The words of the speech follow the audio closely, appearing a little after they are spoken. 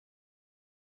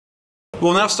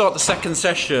We'll now start the second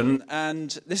session, and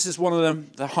this is one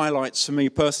of the highlights for me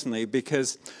personally,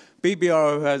 because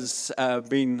BBRO has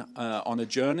been on a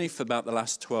journey for about the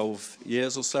last 12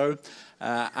 years or so,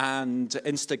 and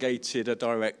instigated a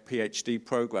direct PhD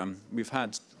program. We've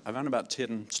had around about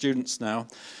 10 students now,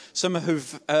 some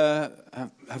who've have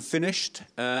finished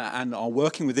and are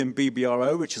working within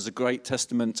BBRO, which is a great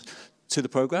testament to the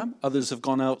program. Others have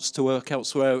gone out to work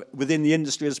elsewhere within the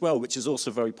industry as well, which is also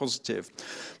very positive.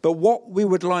 But what we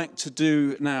would like to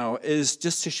do now is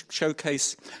just to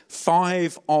showcase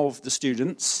 5 of the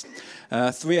students.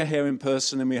 3 are here in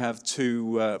person, and we have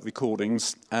 2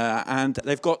 recordings. And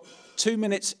they've got 2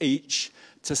 minutes each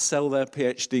to sell their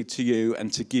PhD to you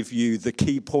and to give you the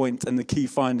key point and the key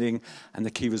finding and the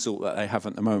key result that they have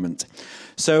at the moment.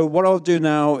 So what I'll do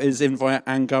now is invite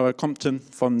Angara Compton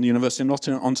from the University of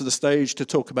Nottingham onto the stage to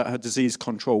talk about her disease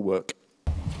control work.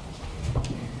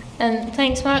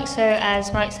 Thanks, Mark. So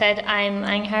as Mark said, I'm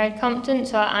Angara Compton.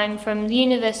 So I'm from the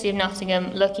University of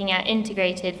Nottingham, looking at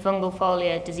integrated fungal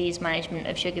foliar disease management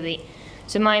of sugar beet.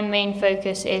 So my main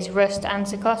focus is rust and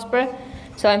Cercospora.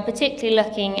 So I'm particularly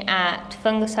looking at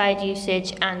fungicide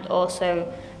usage and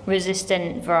also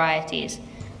resistant varieties.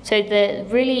 So the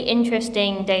really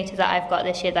interesting data that I've got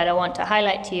this year that I want to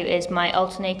highlight to you is my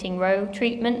alternating row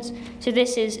treatments. So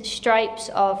this is stripes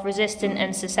of resistant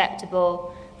and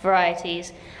susceptible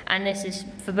varieties, and this is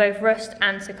for both rust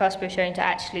and Cercospora, showing to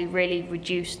actually really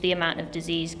reduce the amount of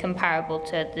disease comparable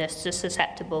to the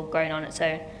susceptible growing on its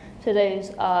own. So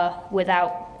those are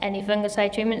without any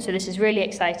fungicide treatment, so this is really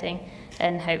exciting,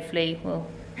 and hopefully we'll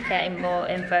get more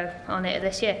info on it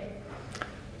this year.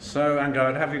 So,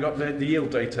 Angara, have you got the yield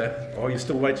data, or are you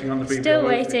still waiting on the BBRO? Still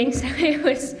waiting, so it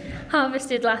was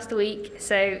harvested last week,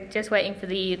 so just waiting for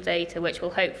the yield data, which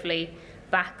will hopefully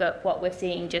back up what we're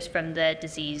seeing just from the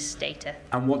disease data.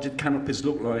 And what did canopies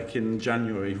look like in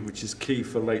January, which is key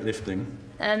for late lifting?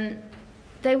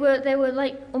 They were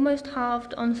like almost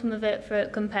halved on some of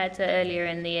it compared to earlier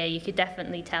in the year. You could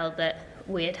definitely tell that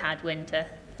we had winter.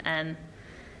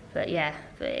 But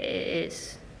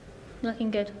it's looking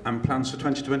good. And plans for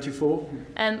 2024?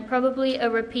 Probably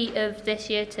a repeat of this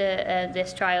year to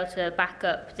this trial to back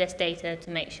up this data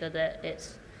to make sure that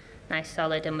it's nice,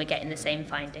 solid, and we're getting the same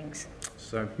findings.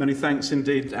 So many thanks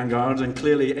indeed, Angara, and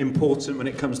clearly important when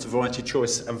it comes to variety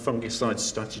choice and fungicide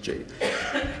strategy.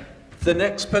 The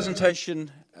next presentation,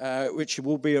 which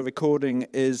will be a recording,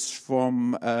 is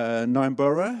from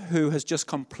Nyambura, who has just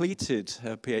completed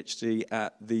her PhD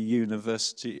at the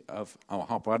University of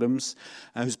Harper Adams,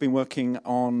 who's been working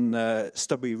on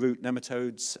stubby root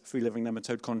nematodes, free-living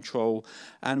nematode control.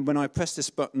 And when I press this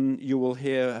button, you will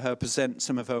hear her present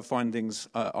some of her findings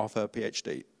of her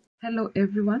PhD. Hello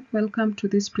everyone, welcome to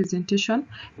this presentation.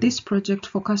 This project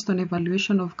focused on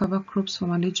evaluation of cover crops for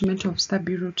management of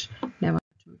stubby root nematodes.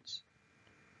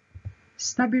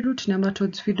 Stubby root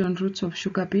nematodes feed on roots of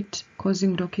sugar beet,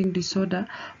 causing docking disorder,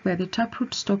 where the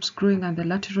taproot stops growing and the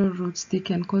lateral roots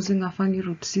thicken, causing a fungy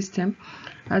root system,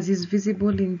 as is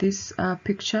visible in this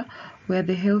picture, where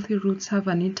the healthy roots have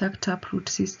an intact taproot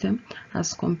system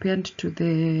as compared to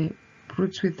the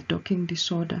roots with docking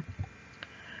disorder.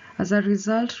 As a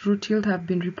result, root yield have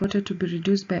been reported to be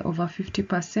reduced by over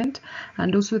 50%,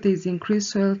 and also there is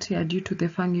increased soil tear due to the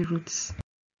fungy roots.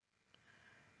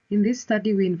 In this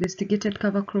study, we investigated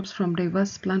cover crops from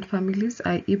diverse plant families,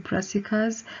 i.e.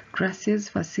 brassicas, grasses,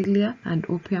 phacelia, and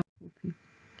opium poppy.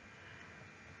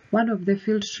 One of the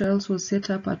field trials was set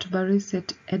up at Bury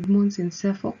St Edmunds in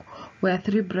Suffolk, where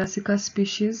 3 brassica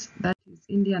species, that is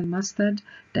Indian mustard,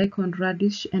 daikon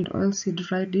radish, and oilseed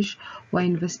radish, were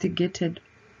investigated.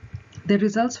 The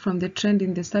results from the trend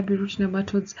in the stubby root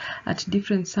nematodes at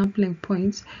different sampling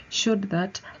points showed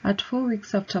that at 4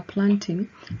 weeks after planting,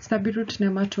 stubby root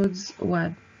nematodes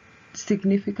were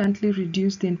significantly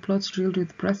reduced in plots drilled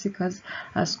with brassicas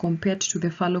as compared to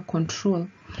the fallow control.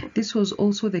 This was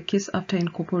also the case after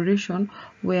incorporation,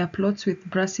 where plots with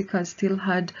brassicas still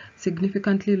had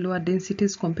significantly lower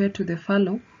densities compared to the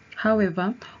fallow.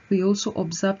 However, we also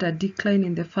observed a decline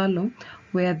in the fallow,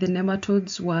 where the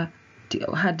nematodes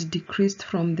had decreased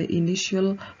from the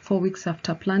initial 4 weeks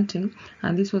after planting,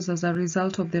 and this was as a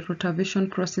result of the rotation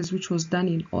process which was done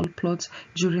in all plots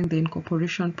during the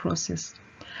incorporation process.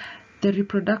 The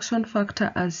reproduction factor,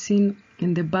 as seen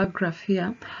in the bar graph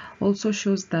here, also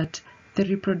shows that the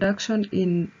reproduction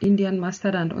in Indian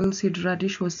mustard and oilseed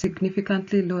radish was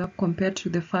significantly lower compared to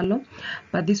the fallow,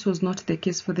 but this was not the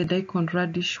case for the daikon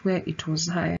radish, where it was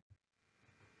higher.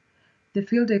 The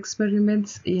field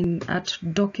experiments at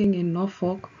docking in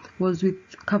Norfolk was with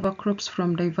cover crops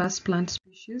from diverse plant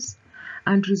species,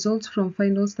 and results from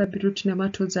final stubby root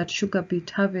nematodes at sugar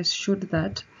beet harvest showed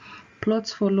that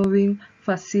Plots following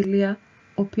Phacelia,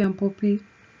 opium poppy,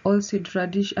 oilseed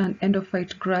radish, and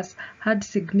endophyte grass had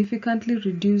significantly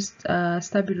reduced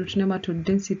stubby root nematode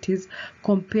densities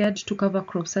compared to cover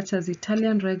crops such as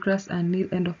Italian ryegrass and Nile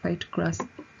endophyte grass.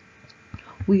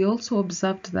 We also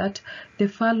observed that the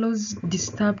fallows,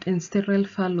 disturbed and sterile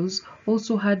fallows,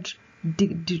 also had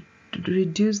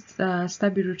reduced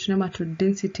stubby root nematode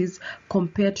densities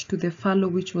compared to the fallow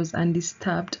which was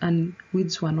undisturbed and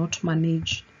weeds were not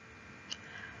managed.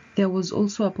 There was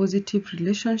also a positive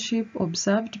relationship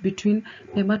observed between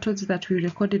nematodes that we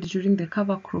recorded during the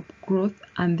cover crop growth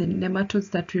and the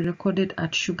nematodes that we recorded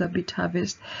at sugar beet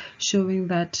harvest, showing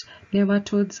that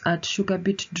nematodes at sugar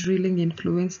beet drilling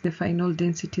influence the final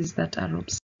densities that are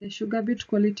observed. The sugar beet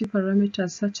quality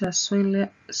parameters such as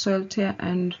soil tear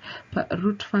and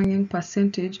root fanging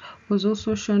percentage was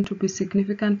also shown to be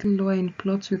significantly lower in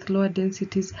plots with lower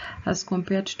densities as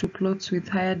compared to plots with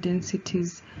higher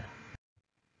densities.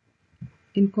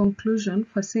 In conclusion,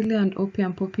 Phacelia and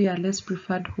opium poppy are less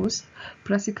preferred hosts.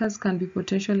 Brassicas can be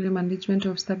potentially management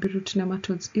of stubby root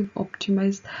nematodes if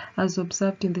optimized as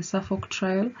observed in the Suffolk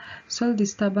trial. Soil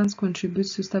disturbance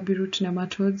contributes to stubby root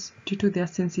nematodes due to their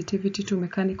sensitivity to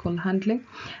mechanical handling,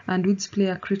 and weeds play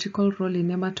a critical role in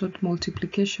nematode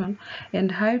multiplication,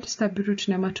 and high stubby root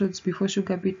nematodes before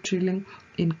sugar beet drilling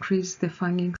increase the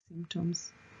fanging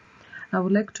symptoms. I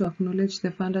would like to acknowledge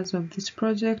the funders of this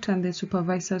project and the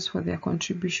supervisors for their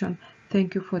contribution.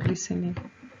 Thank you for listening.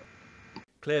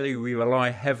 Clearly, we rely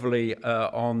heavily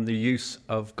on the use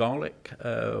of garlic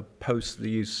post the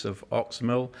use of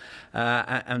oxmeal,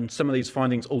 and some of these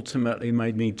findings ultimately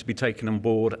may need to be taken on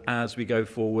board as we go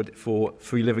forward for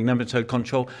free living nematode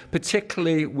control,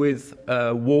 particularly with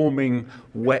warming,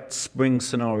 wet spring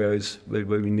scenarios where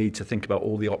we need to think about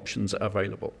all the options that are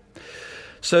available.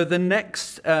 So the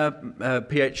next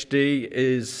PhD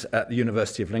is at the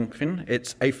University of Lincoln.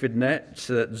 It's AphidNet.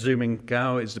 Zuming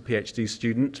Gao is the PhD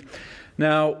student.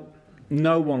 Now,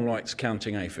 no one likes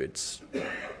counting aphids.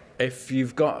 If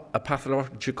you've got a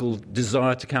pathological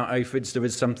desire to count aphids, there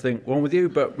is something wrong with you,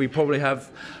 but we probably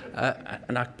have,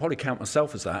 and I probably count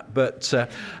myself as that, but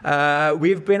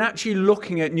we've been actually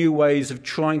looking at new ways of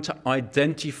trying to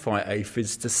identify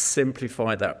aphids to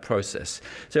simplify that process.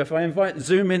 So if I invite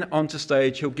Zuming onto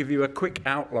stage, he'll give you a quick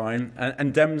outline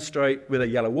and demonstrate with a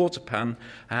yellow water pan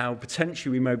how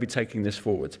potentially we may be taking this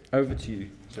forward. Over to you.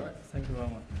 Sorry. Thank you very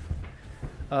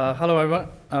much. Hello everyone,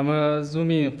 I'm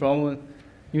Zuming from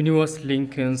University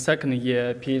Lincoln second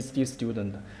year PhD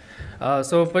student.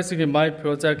 So basically my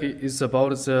project is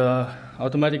about the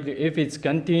automatic aphid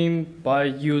scanning by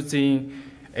using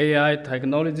AI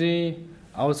technology,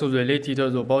 also related to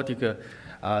robotic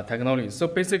technology. So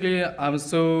basically I'm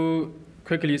so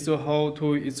quickly show how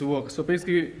it works. So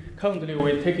basically currently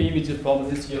we take image from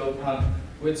this yellow pan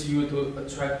which you to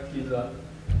attract the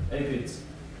aphids.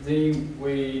 Then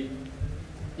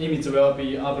image will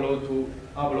be uploaded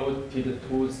to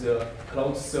the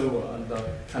cloud server and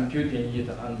computing it,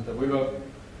 and we will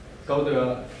got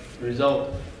the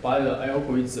result by the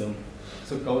algorithm.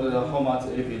 So got how much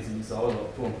aphids is out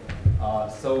of phone.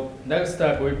 So next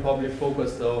step we probably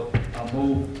focus on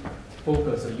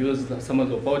use some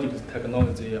robotic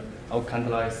technology or kind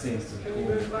of like things.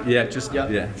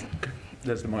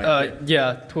 There's the mic.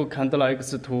 To kind of like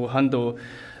to handle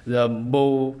the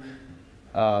more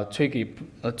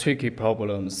tricky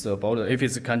problems about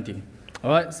aphids counting.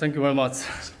 All right, thank you very much.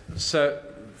 So,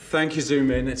 thank you,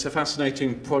 Zuming. It's a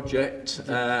fascinating project,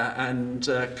 and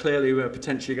clearly we're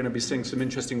potentially going to be seeing some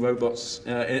interesting robots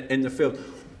in the field.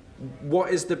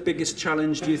 What is the biggest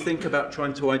challenge, do you think, about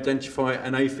trying to identify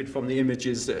an aphid from the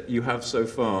images that you have so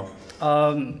far?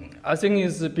 I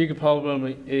think the big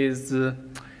problem is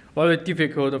very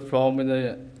difficult from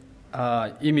the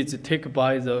image taken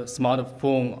by the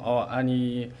smartphone or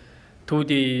any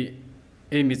 2D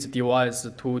image device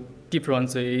to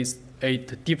differentiate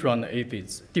different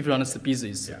aphids, different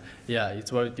species. Yeah,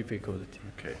 it's very difficult.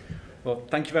 Okay. Well,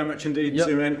 thank you very much indeed,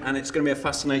 Zuming, and it's going to be a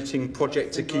fascinating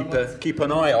project to keep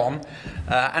an eye on.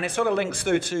 And it sort of links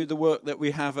through to the work that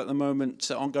we have at the moment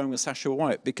ongoing with Sasha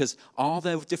White, because are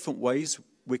there different ways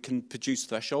we can produce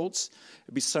thresholds?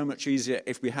 It'd be so much easier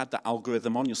if we had that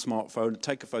algorithm on your smartphone,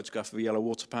 take a photograph of a yellow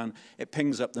water pan, it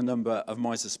pings up the number of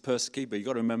Mysis persicae, but you've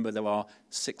got to remember there are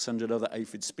 600 other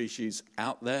aphid species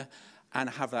out there, and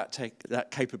have that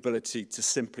capability to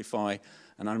simplify,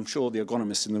 and I'm sure the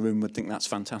agronomists in the room would think that's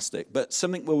fantastic, but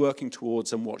something we're working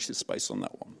towards, and watch this space on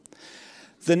that one.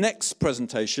 The next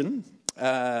presentation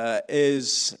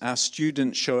is our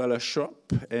student Joelle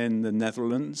Schropp in the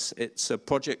Netherlands. It's a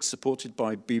project supported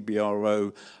by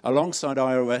BBRO alongside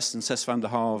IOS and CES van der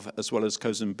Haave, as well as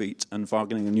Beet and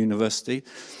Wageningen University.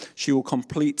 She will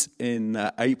complete in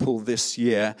April this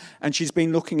year, and she's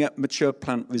been looking at mature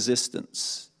plant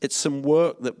resistance. It's some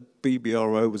work that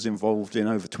BBRO was involved in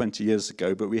over 20 years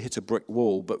ago, but we hit a brick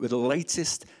wall. But with the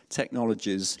latest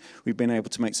technologies, we've been able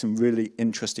to make some really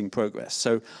interesting progress.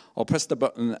 So I'll press the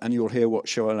button and you'll hear what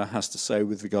Joelle has to say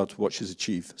with regard to what she's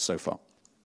achieved so far.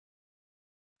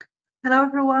 Hello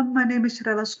everyone, my name is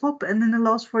Joelle Schropp, and in the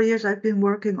last 4 years I've been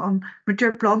working on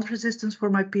mature plant resistance for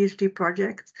my PhD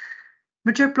project.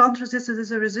 Mature plant resistance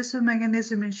is a resistance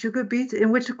mechanism in sugar beet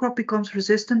in which a crop becomes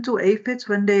resistant to aphids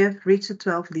when they have reached the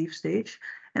 12-leaf stage.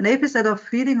 And aphids that are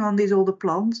feeding on these older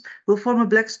plants will form a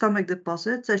black stomach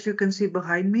deposit, as you can see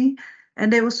behind me,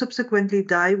 and they will subsequently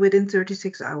die within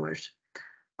 36 hours.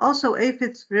 Also,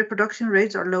 aphids' reproduction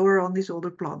rates are lower on these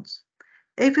older plants.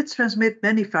 Aphids transmit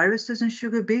many viruses in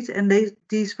sugar beet, and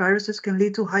these viruses can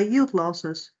lead to high yield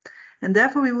losses. And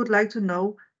therefore, we would like to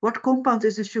know what compound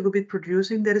is the sugar beet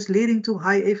producing that is leading to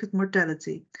high aphid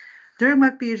mortality. During my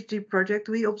PhD project,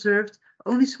 we observed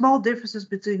only small differences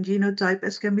between genotype,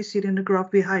 as can be seen in the graph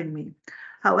behind me.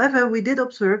 However, we did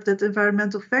observe that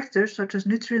environmental factors such as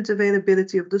nutrient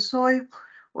availability of the soil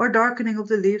or darkening of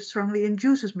the leaves strongly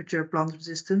induces mature plant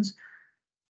resistance,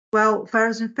 while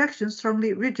virus infection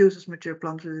strongly reduces mature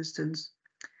plant resistance.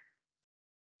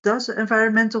 Thus,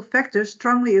 environmental factors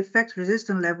strongly affect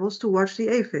resistance levels towards the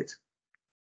aphid.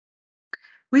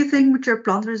 We think mature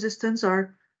plant resistance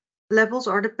levels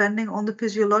are depending on the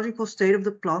physiological state of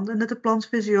the plant, and that the plant's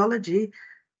physiology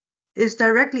is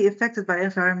directly affected by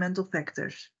environmental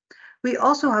factors. We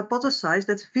also hypothesize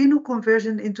that phenol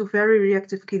conversion into very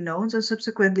reactive quinones and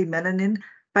subsequently melanin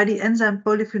by the enzyme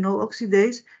polyphenol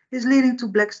oxidase is leading to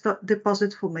black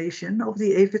deposit formation of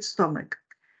the aphid stomach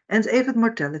and aphid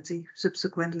mortality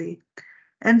subsequently,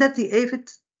 and that the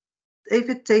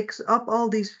aphid takes up all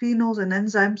these phenols and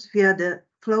enzymes via the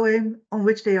phloem on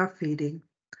which they are feeding.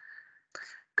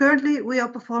 Currently, we are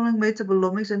performing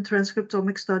metabolomics and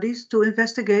transcriptomic studies to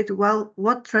investigate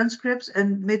what transcripts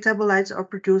and metabolites are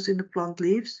produced in the plant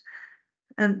leaves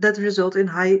and that result in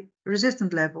high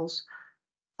resistant levels.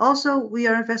 Also, we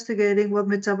are investigating what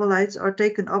metabolites are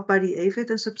taken up by the aphid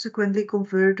and subsequently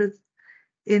converted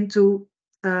into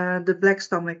the black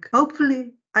stomach.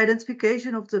 Hopefully,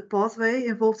 identification of the pathway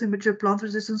involved in mature plant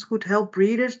resistance could help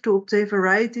breeders to obtain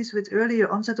varieties with earlier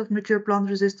onset of mature plant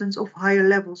resistance of higher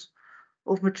levels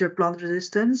of mature plant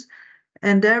resistance,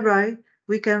 and thereby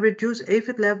we can reduce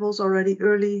aphid levels already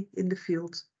early in the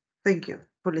field. Thank you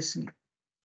for listening.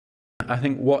 I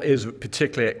think what is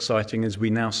particularly exciting is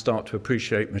we now start to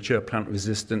appreciate mature plant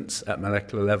resistance at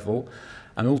molecular level,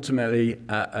 and ultimately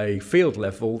at a field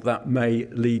level that may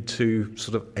lead to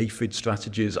sort of aphid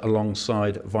strategies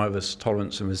alongside virus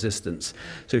tolerance and resistance.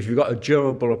 So if you've got a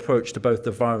durable approach to both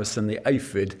the virus and the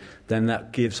aphid, then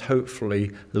that gives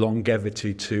hopefully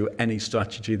longevity to any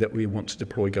strategy that we want to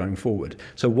deploy going forward.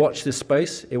 So watch this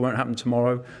space. It won't happen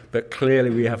tomorrow, but clearly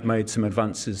we have made some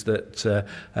advances that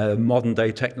modern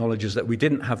day technologies that we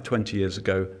didn't have 20 years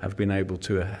ago have been able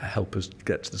to help us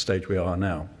get to the stage we are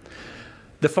now.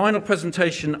 The final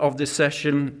presentation of this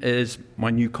session is my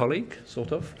new colleague,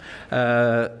 sort of,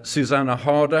 Susanna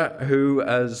Harder, who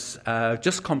has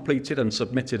just completed and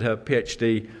submitted her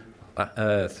PhD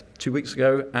 2 weeks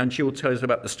ago, and she will tell us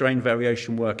about the strain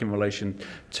variation work in relation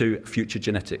to future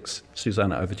genetics.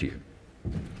 Susanna, over to you.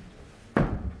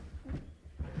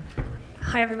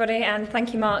 Hi everybody, and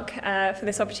thank you Mark for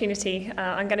this opportunity.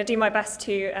 I'm going to do my best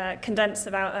to condense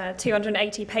about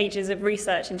 280 pages of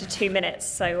research into 2 minutes,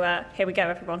 so here we go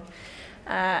everyone.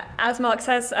 As Mark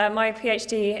says, my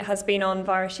PhD has been on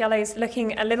virus yellows,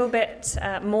 looking a little bit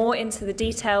more into the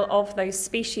detail of those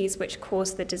species which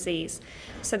cause the disease.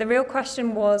 So the real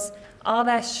question was, are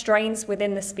there strains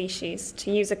within the species?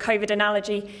 To use a COVID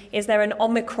analogy, is there an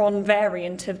Omicron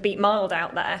variant of beet mild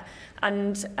out there?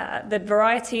 And the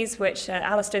varieties which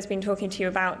Alistair's been talking to you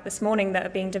about this morning that are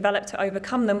being developed to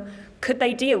overcome them, could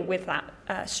they deal with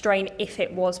that strain if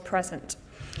it was present?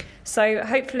 So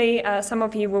hopefully some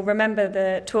of you will remember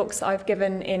the talks I've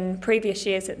given in previous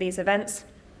years at these events.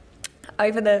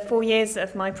 Over the 4 years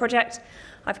of my project,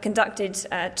 I've conducted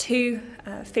 2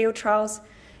 field trials.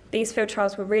 These field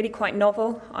trials were really quite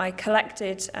novel. I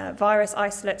collected virus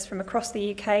isolates from across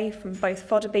the UK, from both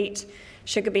fodder beet,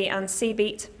 sugar beet and sea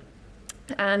beet.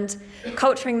 And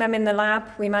culturing them in the lab,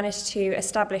 we managed to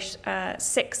establish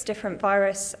 6 different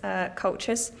virus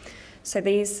cultures. So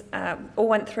these all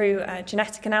went through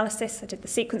genetic analysis. I did the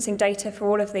sequencing data for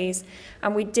all of these,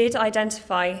 and we did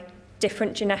identify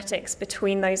different genetics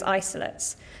between those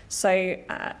isolates. So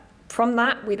from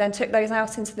that, we then took those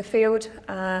out into the field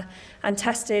and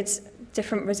tested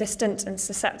different resistant and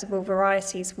susceptible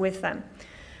varieties with them.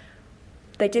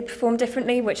 They did perform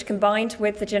differently, which combined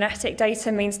with the genetic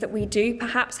data means that we do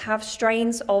perhaps have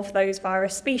strains of those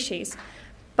virus species.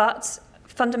 But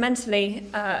fundamentally,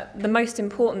 the most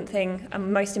important thing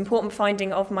and most important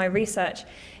finding of my research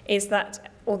is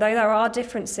that although there are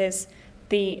differences,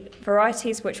 the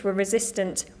varieties which were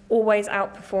resistant always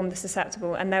outperformed the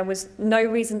susceptible, and there was no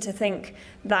reason to think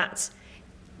that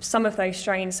some of those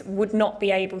strains would not be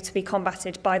able to be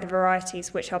combated by the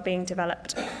varieties which are being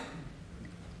developed.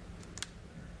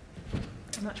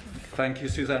 Thank you,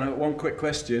 Susanna. One quick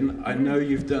question. I know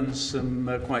you've done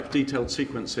some quite detailed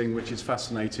sequencing, which is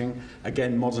fascinating.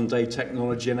 Again, modern day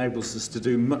technology enables us to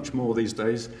do much more these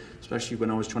days, especially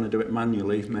when I was trying to do it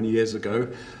manually many years ago.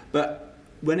 But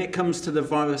when it comes to the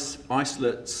virus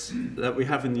isolates that we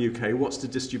have in the UK, what's the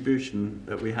distribution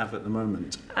that we have at the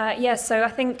moment? Yes, so I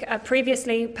think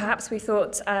previously perhaps we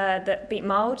thought that beet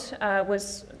mild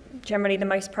was generally the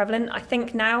most prevalent. I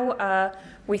think now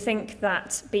we think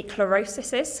that beet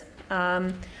chlorosis is.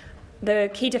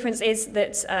 The key difference is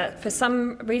that for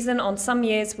some reason, on some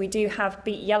years, we do have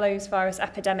beet yellows virus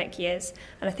epidemic years.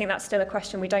 And I think that's still a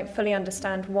question. We don't fully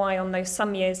understand why on those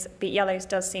some years beet yellows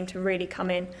does seem to really come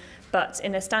in. But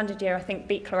in a standard year, I think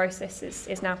beet chlorosis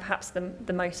is now perhaps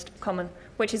the most common,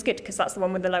 which is good because that's the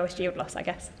one with the lowest yield loss, I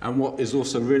guess. And what is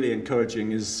also really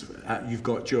encouraging is you've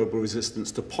got durable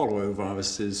resistance to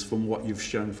polyoviruses from what you've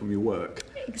shown from your work.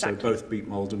 Exactly. So both beet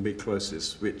mold and beet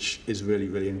chlorosis, which is really,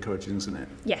 really encouraging, isn't it?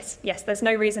 Yes, yes. There's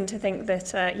no reason to think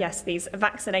that, yes, these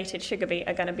vaccinated sugar beet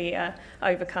are going to be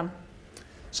overcome.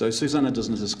 So Susanna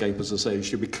doesn't escape, as I say.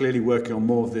 She'll be clearly working on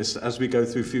more of this as we go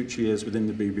through future years within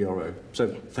the BBRO. So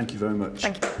thank you very much.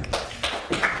 Thank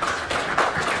you.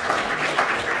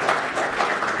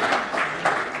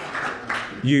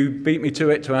 You beat me to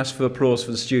it to ask for applause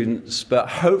for the students, but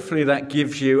hopefully that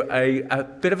gives you a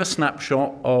bit of a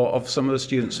snapshot of some of the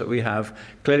students that we have.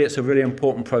 Clearly it's a really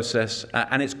important process,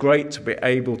 and it's great to be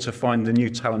able to find the new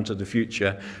talent of the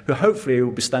future, who hopefully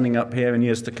will be standing up here in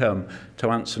years to come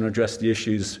to answer and address the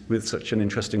issues with such an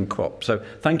interesting crop. So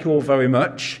thank you all very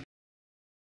much.